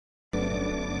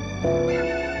I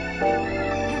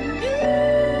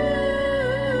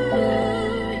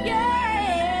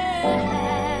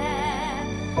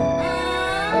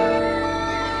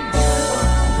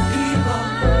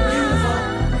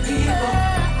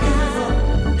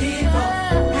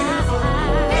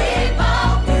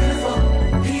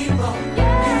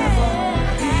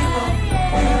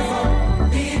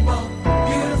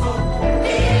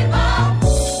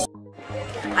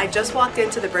just walked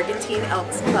into the Brigantine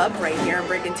ELKS Club right here in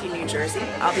Brigantine, New Jersey.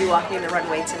 I'll be walking the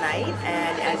runway tonight,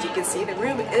 and as you can see, the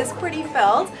room is pretty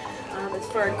filled. It's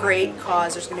for a great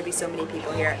cause. There's going to be so many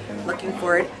people here. Looking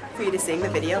forward for you to seeing the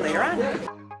video later on.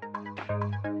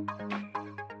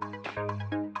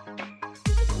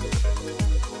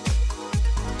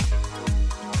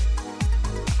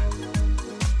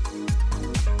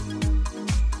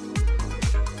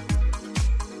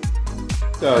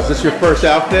 So, is this your first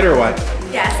outfit or what?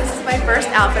 Yes, this is my first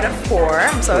outfit of 4.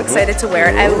 I'm so excited to wear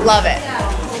it. I love it.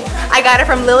 I got it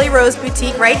from Lilli Rose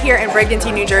Boutique right here in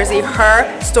Brigantine, New Jersey.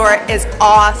 Her store is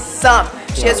awesome.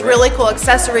 She has really cool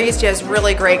accessories. She has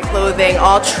really great clothing,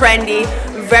 all trendy,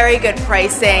 very good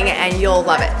pricing, and you'll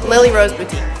love it. Lilli Rose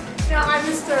Boutique. No, I'm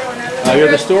the store owner. Oh, you're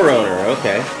the store owner,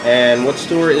 okay. And what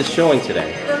store is showing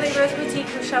today? Lilli Rose Boutique,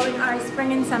 we're showing our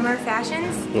spring and summer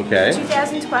fashions. Okay.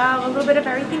 2012, a little bit of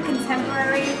everything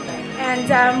contemporary,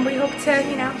 and we hope to,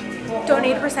 you know,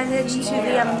 donate a percentage to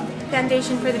the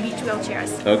foundation for the beach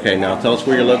wheelchairs. Okay, now tell us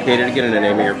where you're located again and the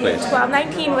name of your place.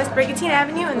 1219 West Brigantine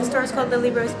Avenue, and the store is called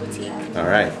Lilli Rose Boutique. All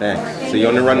right, thanks. See you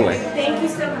on the runway. Thank you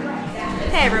so much.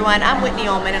 Hey everyone, I'm Whitney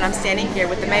Ullman, and I'm standing here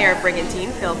with the Mayor of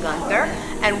Brigantine, Phil Guenther,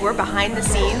 and we're behind the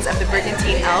scenes of the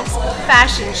Brigantine ELKS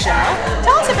Fashion Show.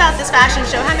 Tell us about this fashion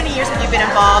show. How many years have you been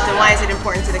involved, and why is it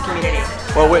important to the community?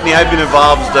 Well, Whitney, I've been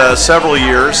involved several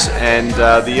years, and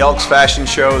the ELKS Fashion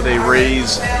Show, they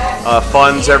raise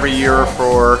funds every year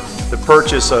for the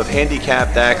purchase of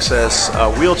handicapped access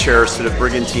wheelchairs to the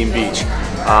Brigantine Beach.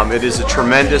 It is a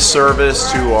tremendous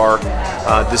service to our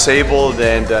disabled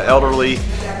and elderly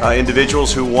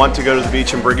individuals who want to go to the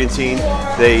beach in Brigantine.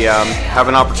 They have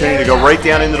an opportunity to go right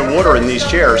down into the water in these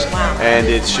chairs, and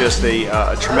it's just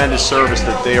a tremendous service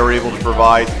that they are able to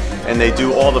provide, and they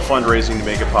do all the fundraising to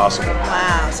make it possible.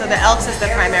 Wow, so the ELKS is the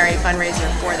primary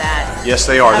fundraiser for that. Yes,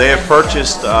 they are. They have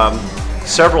purchased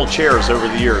several chairs over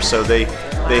the years, so they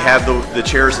have the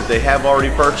chairs that they have already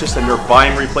purchased, and they're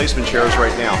buying replacement chairs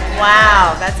right now.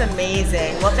 Wow, that's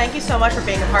amazing. Well, thank you so much for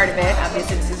being a part of it.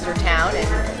 Obviously, this is your town,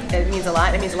 and it means a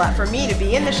lot. It means a lot for me to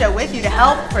be in the show with you to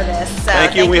help for this. So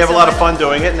thank you. We have a lot of fun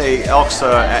doing it, and the ELKS,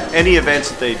 any events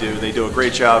that they do a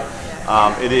great job.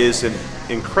 It is an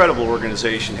incredible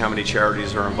organization, how many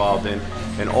charities are involved in,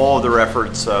 and all of their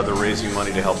efforts, they're raising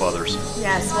money to help others.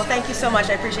 Yes, well, thank you so much.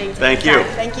 I appreciate you taking Thank the you. time.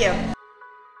 Thank you.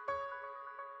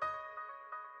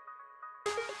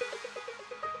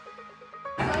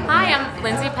 Hi, I'm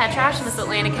Lindsey Petrosh, Miss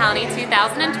Atlantic County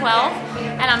 2012,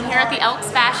 and I'm here at the ELKS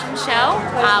Fashion Show.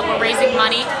 We're raising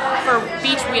money for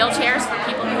beach wheelchairs for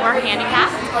people who are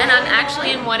handicapped, and I'm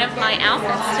actually in one of my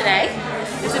outfits today.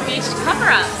 It's a beach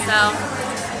cover-up, so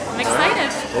I'm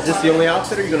excited. Is this the only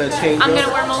outfit, or are you going to change? I'm going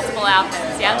to wear multiple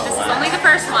outfits, yeah. This is only the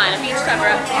first one, a beach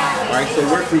cover-up. All right, so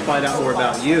where can we find out more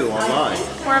about you online?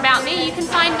 More about me, you can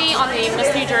find me on the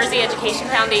Miss New Jersey Education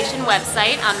Foundation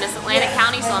website. I'm Miss Atlantic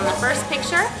County, so I'm the first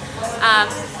picture.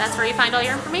 That's where you find all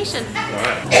your information.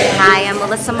 Hi, I'm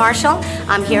Melissa Marshall.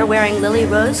 I'm here wearing Lilli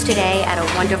Rose today at a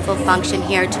wonderful function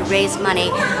here to raise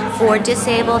money for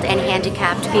disabled and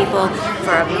handicapped people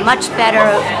for much better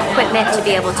equipment to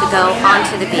be able to go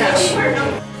onto the beach.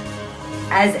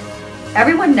 As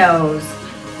everyone knows,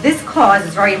 this cause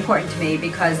is very important to me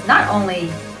because not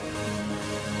only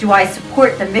do I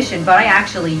support the mission, but I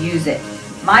actually use it.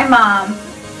 My mom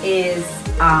is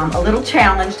a little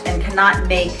challenged and cannot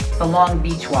make the long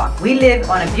beach walk. We live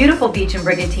on a beautiful beach in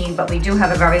Brigantine, but we do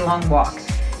have a very long walk.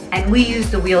 And we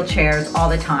use the wheelchairs all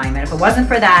the time. And if it wasn't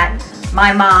for that,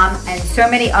 my mom and so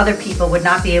many other people would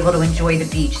not be able to enjoy the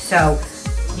beach. So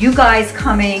you guys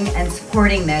coming and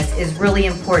supporting this is really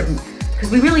important because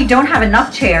we really don't have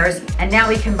enough chairs, and now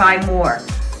we can buy more.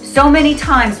 So many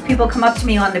times people come up to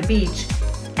me on the beach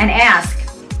and ask,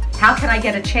 how can I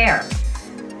get a chair?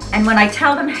 And when I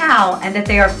tell them how and that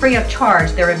they are free of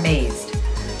charge, they're amazed.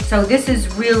 So this is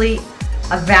really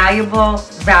a valuable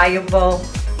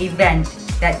event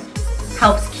that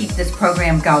helps keep this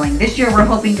program going. This year we're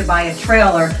hoping to buy a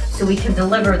trailer so we can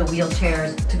deliver the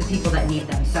wheelchairs to the people that need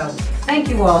them. So thank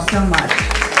you all so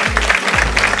much.